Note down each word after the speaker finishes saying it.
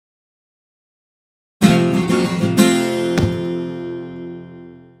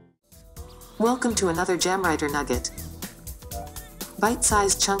Welcome to another Jamwriter nugget.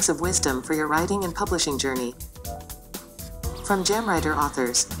 Bite-sized chunks of wisdom for your writing and publishing journey. From Jamwriter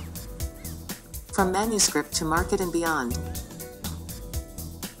authors. From Manuscript to market and beyond.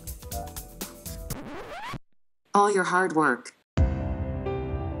 All your hard work.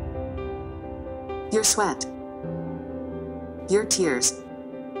 Your sweat. Your tears.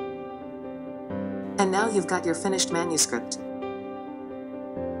 And now you've got your finished manuscript.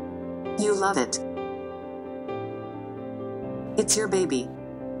 You love it. It's your baby.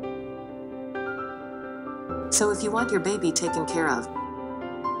 So if you want your baby taken care of,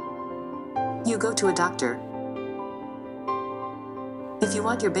 you go to a doctor. If you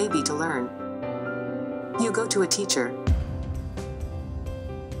want your baby to learn, you go to a teacher.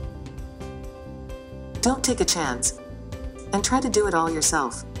 Don't take a chance and try to do it all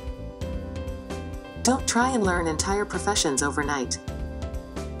yourself. Don't try and learn entire professions overnight.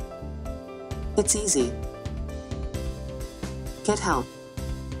 It's easy. Get help.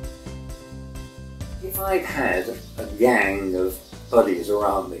 If I'd had a gang of buddies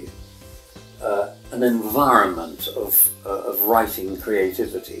around me, an environment of writing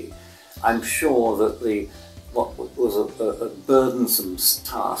creativity, I'm sure that what was a burdensome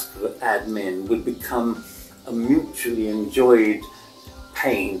task for admin would become a mutually enjoyed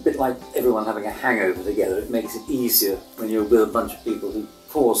pain, a bit like everyone having a hangover together. It makes it easier when you're with a bunch of people who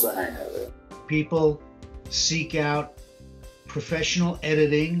cause the hangover. People seek out professional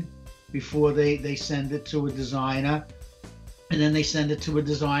editing before they send it to a designer, and then they send it to a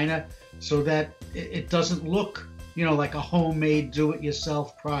designer so that it doesn't look, like a homemade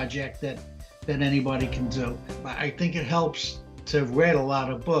do-it-yourself project that anybody can do. I think it helps to have read a lot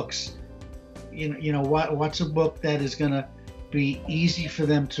of books. What's a book that is going to be easy for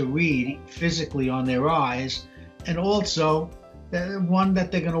them to read physically on their eyes, and also one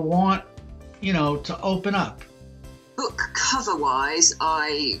that they're going to want to open up. Book cover-wise,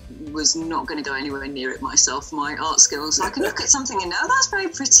 I was not going to go anywhere near it myself. My art skills, I can look at something and know, that's very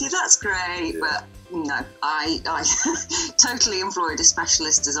pretty, that's great, but no, I totally employed a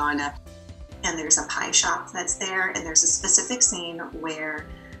specialist designer. And there's a pie shop that's there, and there's a specific scene where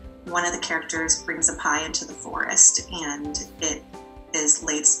one of the characters brings a pie into the forest and it is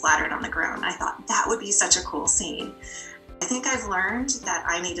laid splattered on the ground. I thought that would be such a cool scene. I think I've learned that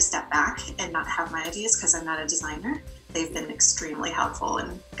I need to step back and not have my ideas because I'm not a designer. They've been extremely helpful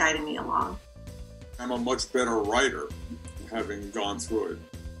in guiding me along. I'm a much better writer having gone through it.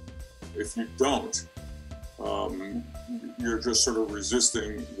 If you don't, you're just sort of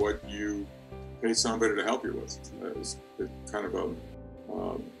resisting what you pay somebody to help you with. It's kind of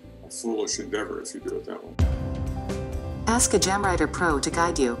a foolish endeavor if you do it that way. Ask a Jamwriter Pro to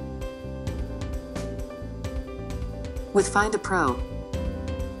guide you. With Find a Pro.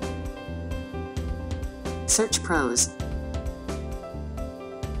 Search pros.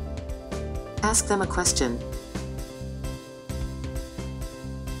 Ask them a question.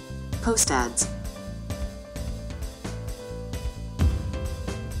 Post ads.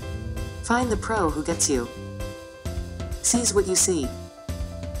 Find the pro who gets you. Sees what you see.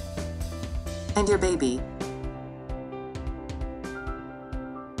 And your baby.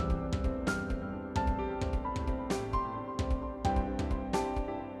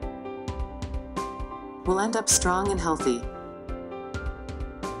 Will end up strong and healthy.